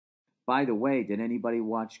By the way, did anybody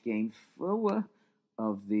watch Game 4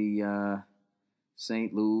 of the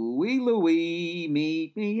St. Louis,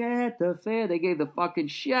 meet me at the fair? They gave the fucking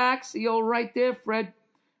Sharks the old right there, Fred.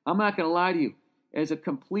 I'm not going to lie to you. As a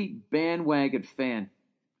complete bandwagon fan,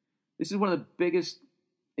 this is one of the biggest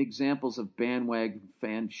examples of bandwagon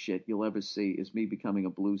fan shit you'll ever see is me becoming a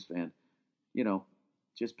Blues fan. You know,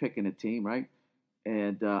 just picking a team, right?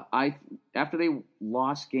 And after they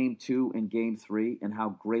lost Game 2 and Game 3 and how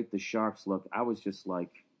great the Sharks looked, I was just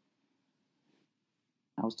like,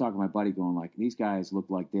 I was talking to my buddy going like, these guys look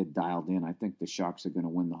like they're dialed in. I think the Sharks are going to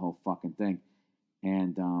win the whole fucking thing.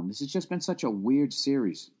 And this has just been such a weird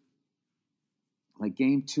series. Like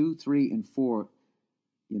Game 2, 3, and 4,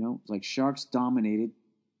 you know, it's like Sharks dominated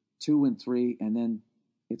 2 and 3, and then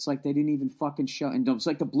it's like they didn't even fucking show. And it's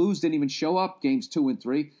like the Blues didn't even show up Games 2 and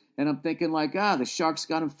 3. And I'm thinking like, the Sharks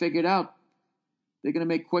got them figured out. They're going to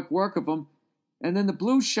make quick work of them. And then the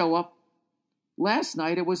Blues show up. Last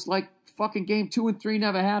night, it was like fucking Game 2 and 3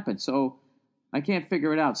 never happened. So I can't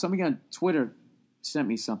figure it out. Somebody on Twitter sent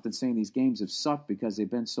me something saying these games have sucked because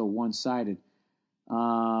they've been so one-sided.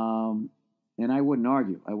 And I wouldn't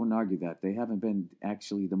argue. I wouldn't argue that. They haven't been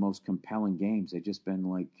actually the most compelling games. They've just been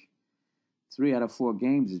like 3 out of 4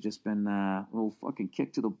 games have just been a little fucking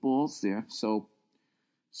kick to the balls there. So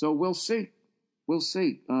we'll see. We'll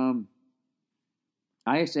see.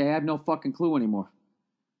 I actually have no fucking clue anymore.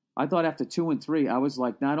 I thought after 2 and 3, I was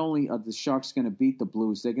like, not only are the Sharks going to beat the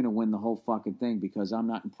Blues, they're going to win the whole fucking thing because I'm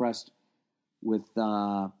not impressed with,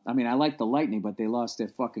 I mean, I like the Lightning, but they lost their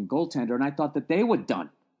fucking goaltender, and I thought that they were done.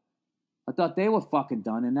 I thought they were fucking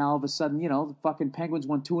done, and now all of a sudden, you know, the fucking Penguins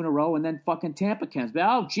won 2 in a row, and then fucking Tampa comes back.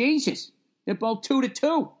 Oh, Jesus. They're both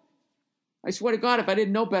 2-2. I swear to God, if I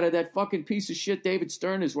didn't know better, that fucking piece of shit David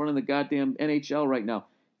Stern is running the goddamn NHL right now.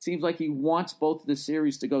 It seems like he wants both of the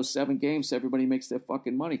series to go 7 games so everybody makes their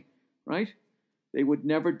fucking money, right? They would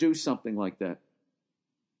never do something like that.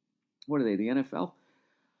 What are they, the NFL?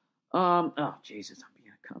 Oh, Jesus,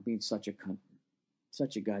 I'm being such a cunt.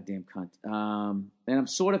 Such a goddamn cunt. And I'm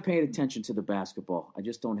sort of paying attention to the basketball. I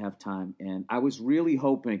just don't have time. And I was really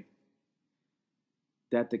hoping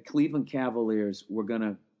that the Cleveland Cavaliers were going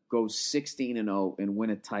to go 16-0 and win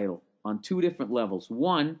a title on 2 different levels.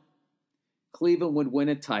 One, Cleveland would win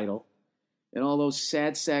a title, and all those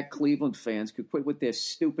sad sack Cleveland fans could quit with their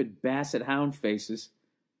stupid Basset Hound faces.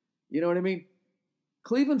 You know what I mean?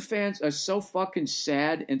 Cleveland fans are so fucking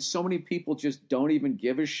sad, and so many people just don't even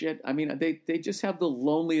give a shit. I mean, they just have the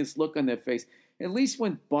loneliest look on their face. At least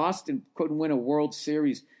when Boston couldn't win a World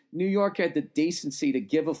Series, New York had the decency to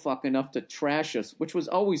give a fuck enough to trash us, which was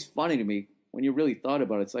always funny to me when you really thought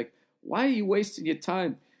about it. It's like, why are you wasting your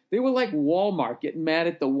time? They were like Walmart getting mad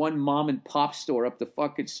at the one mom and pop store up the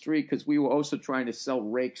fucking street because we were also trying to sell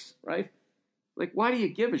rakes, right? Like, why do you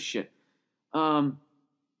give a shit? But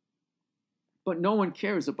no one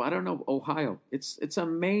cares about, I don't know, Ohio. It's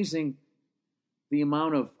amazing the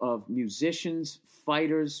amount of musicians,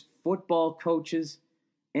 fighters, football coaches,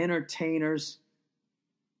 entertainers.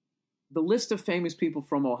 The list of famous people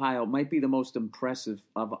from Ohio might be the most impressive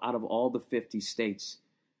out of all the 50 states.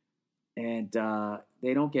 And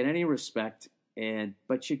they don't get any respect.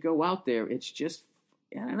 But you go out there, it's just,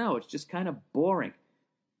 I don't know, it's just kind of boring.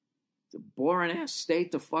 It's a boring-ass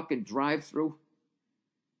state to fucking drive through.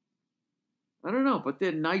 I don't know, but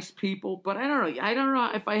they're nice people. But I don't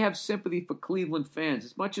know if I have sympathy for Cleveland fans.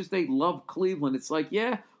 As much as they love Cleveland, it's like,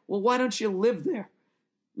 yeah, well, why don't you live there?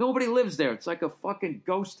 Nobody lives there. It's like a fucking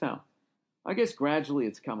ghost town. I guess gradually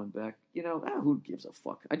it's coming back. You know, who gives a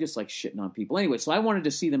fuck? I just like shitting on people. Anyway, so I wanted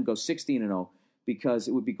to see them go 16-0 because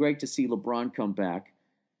it would be great to see LeBron come back.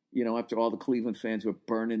 You know, after all the Cleveland fans were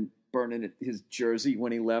burning his jersey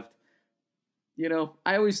when he left. You know,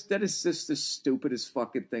 that is just the stupidest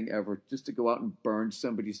fucking thing ever. Just to go out and burn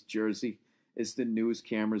somebody's jersey as the news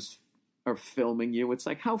cameras are filming you. It's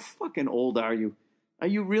like, how fucking old are you? Are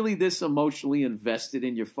you really this emotionally invested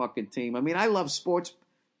in your fucking team? I mean, I love sports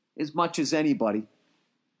as much as anybody.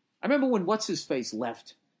 I remember when What's-His-Face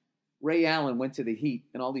left. Ray Allen went to the Heat,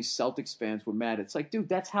 and all these Celtics fans were mad. It's like, dude,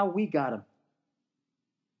 that's how we got him.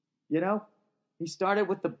 You know? He started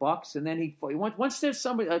with the Bucks, and then once there's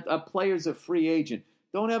somebody, a player's a free agent,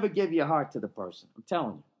 don't ever give your heart to the person. I'm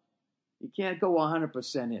telling you. You can't go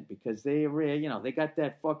 100% in because they got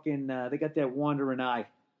that fucking, they got that wandering eye.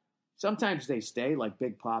 Sometimes they stay like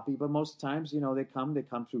Big Papi, but most times, they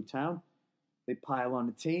come through town. They pile on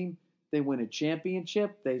the team. They win a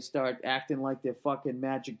championship. They start acting like they're fucking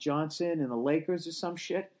Magic Johnson and the Lakers or some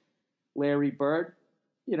shit. Larry Bird.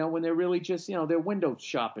 When they're really just, they're window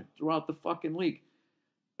shopping throughout the fucking league.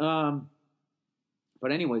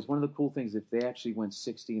 But anyways, one of the cool things, if they actually went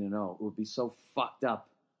 16-0, it would be so fucked up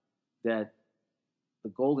that the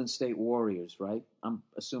Golden State Warriors, right? I'm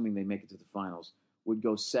assuming they make it to the finals, would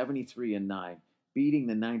go 73-9, beating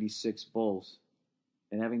the 96 Bulls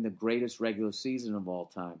and having the greatest regular season of all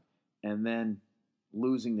time, and then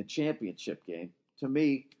losing the championship game. To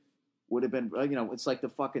me, would have been, it's like the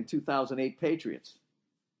fucking 2008 Patriots.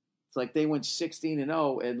 It's like they went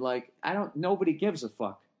 16-0, and like, nobody gives a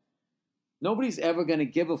fuck. Nobody's ever going to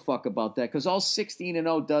give a fuck about that, because all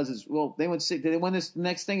 16-0 does is, well, they went, did they win this? The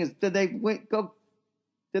next thing is, did they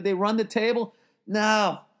run the table?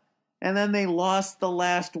 No. And then they lost the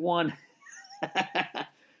last one.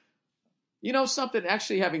 You know something,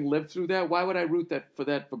 actually having lived through that, why would I root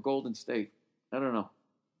for Golden State? I don't know.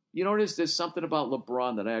 You notice there's something about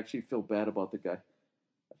LeBron that I actually feel bad about the guy.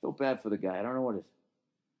 I feel bad for the guy. I don't know what it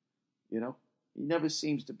is. He never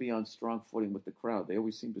seems to be on strong footing with the crowd. They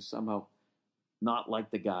always seem to somehow not like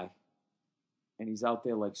the guy. And he's out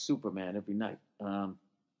there like Superman every night.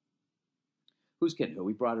 Who's kidding who?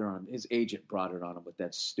 He brought it on him. His agent brought it on him with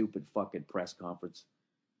that stupid fucking press conference.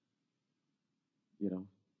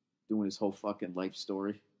 Doing his whole fucking life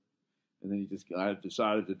story. And then I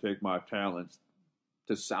decided to take my talents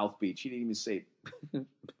to South Beach. He didn't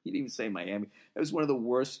even say Miami. That was one of the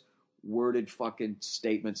worst worded fucking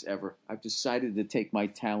statements ever. I've decided to take my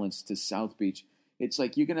talents to South Beach. It's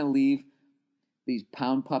like you're going to leave these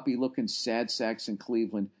pound puppy looking sad sacks in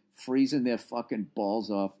Cleveland freezing their fucking balls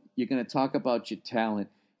off. You're going to talk about your talent,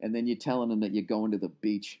 and then you're telling them that you're going to the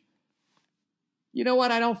beach. You know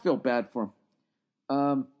what? I don't feel bad for him.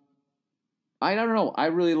 I don't know. I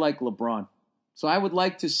really like LeBron. So I would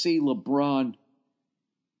like to see LeBron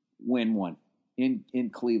win one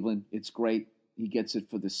in Cleveland. It's great. He gets it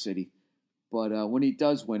for the city. But when he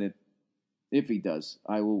does win it, if he does,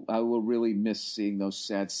 I will really miss seeing those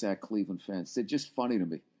sad sack Cleveland fans. They're just funny to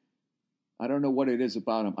me. I don't know what it is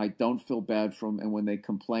about them. I don't feel bad for them, and when they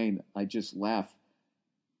complain, I just laugh.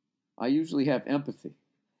 I usually have empathy.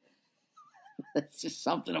 It's just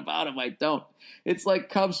something about them I don't. It's like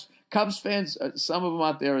Cubs fans, some of them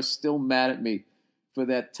out there are still mad at me for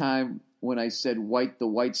that time when I said the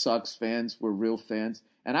White Sox fans were real fans.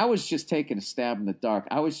 And I was just taking a stab in the dark.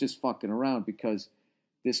 I was just fucking around because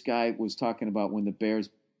this guy was talking about when the Bears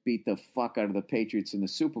beat the fuck out of the Patriots in the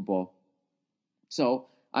Super Bowl. So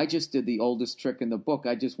I just did the oldest trick in the book.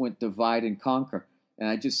 I just went divide and conquer. And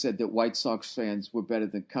I just said that White Sox fans were better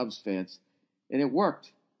than Cubs fans. And it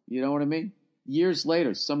worked. You know what I mean? Years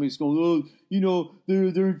later, somebody's going, they're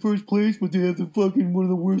in first place, but they have one of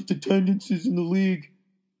the worst attendances in the league.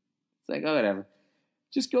 It's like, oh, whatever.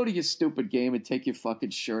 Just go to your stupid game and take your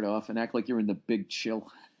fucking shirt off and act like you're in the Big Chill.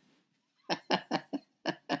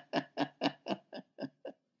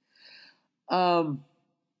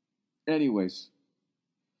 Anyways,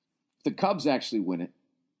 the Cubs actually win it.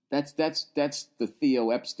 That's the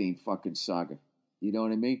Theo Epstein fucking saga. You know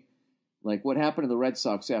what I mean? Like, what happened to the Red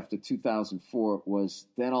Sox after 2004 was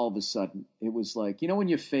then all of a sudden, it was like, when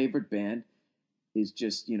your favorite band is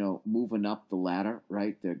just, moving up the ladder,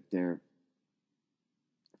 right? They're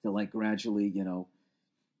like gradually,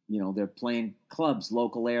 they're playing clubs,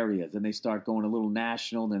 local areas, and they start going a little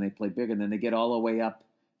national, and then they play bigger, and then they get all the way up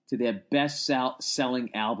to their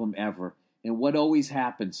best-selling album ever. And what always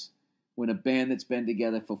happens when a band that's been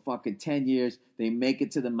together for fucking 10 years, they make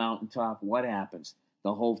it to the mountaintop, what happens?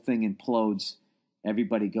 The whole thing implodes.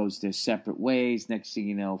 Everybody goes their separate ways. Next thing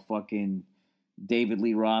you know, fucking David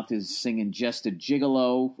Lee Roth is singing Just a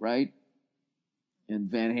Gigolo, right? And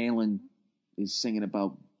Van Halen is singing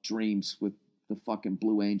about dreams with the fucking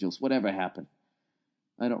Blue Angels. Whatever happened.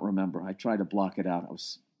 I don't remember. I tried to block it out.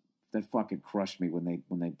 That fucking crushed me when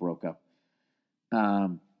they broke up.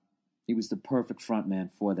 He was the perfect front man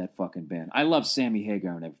for that fucking band. I love Sammy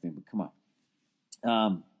Hagar and everything, but come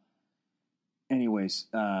on. Anyways,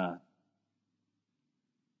 you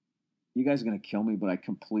guys are going to kill me, but I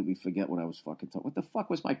completely forget what I was fucking talking. What the fuck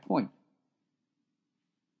was my point?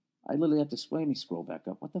 I literally have to scroll back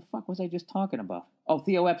up. What the fuck was I just talking about? Oh,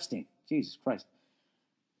 Theo Epstein. Jesus Christ.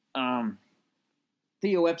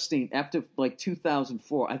 Theo Epstein, after like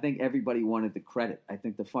 2004, I think everybody wanted the credit. I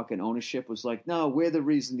think the fucking ownership was like, no, we're the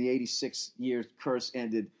reason the 86-year curse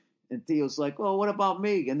ended. And Theo's like, well, what about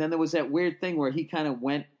me? And then there was that weird thing where he kind of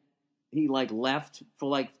went, he like left for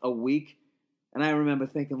like a week. And I remember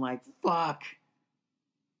thinking like, fuck,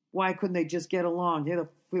 why couldn't they just get along? Here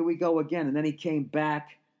we go again. And then he came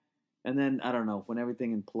back. And then, I don't know, when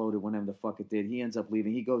everything imploded, whenever the fuck it did, he ends up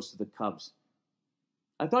leaving. He goes to the Cubs.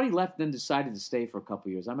 I thought he left and then decided to stay for a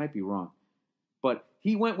couple years. I might be wrong. But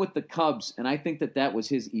he went with the Cubs, and I think that was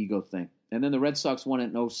his ego thing. And then the Red Sox won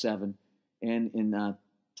it in 07. and in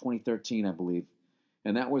 2013, I believe.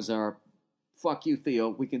 And that was our, fuck you, Theo,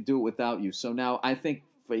 we can do it without you. So now I think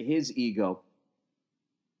for his ego,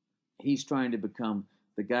 he's trying to become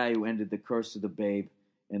the guy who ended the curse of the babe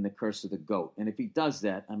and the curse of the goat. And if he does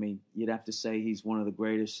that, I mean, you'd have to say he's one of the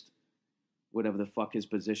greatest, whatever the fuck his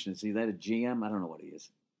position is. Is that a GM? I don't know what he is.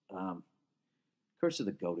 Curse of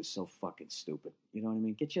the goat is so fucking stupid. You know what I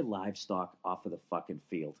mean? Get your livestock off of the fucking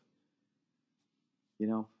field. You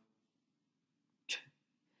know?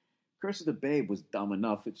 Curse of the Babe was dumb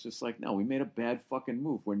enough. It's just like, no, we made a bad fucking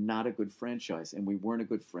move. We're not a good franchise, and we weren't a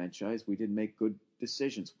good franchise. We didn't make good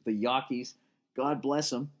decisions. The Yankees, God bless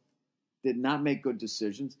them, did not make good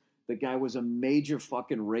decisions. The guy was a major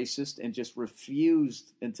fucking racist and just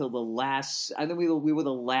refused until the last. I think we were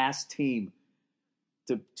the last team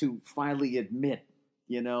to finally admit,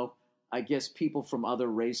 you know, I guess people from other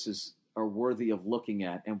races are worthy of looking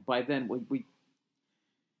at. And by then, we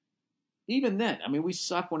even then, I mean, we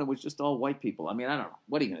suck when it was just all white people. I mean, I don't know.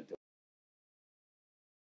 What are you going to do?